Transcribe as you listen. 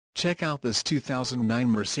Check out this 2009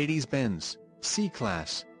 Mercedes-Benz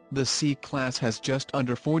C-Class. The C-Class has just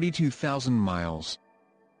under 42,000 miles.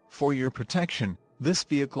 For your protection, this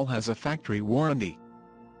vehicle has a factory warranty.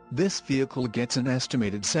 This vehicle gets an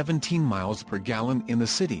estimated 17 miles per gallon in the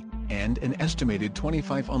city, and an estimated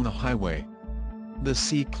 25 on the highway. The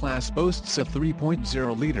C-Class boasts a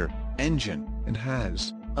 3.0-liter engine, and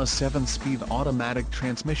has a 7-speed automatic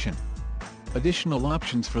transmission. Additional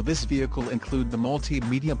options for this vehicle include the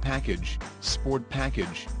multimedia package, sport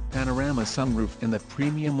package, panorama sunroof and the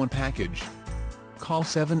premium one package. Call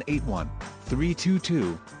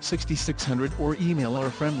 781-322-6600 or email our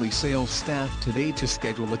friendly sales staff today to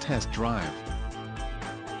schedule a test drive.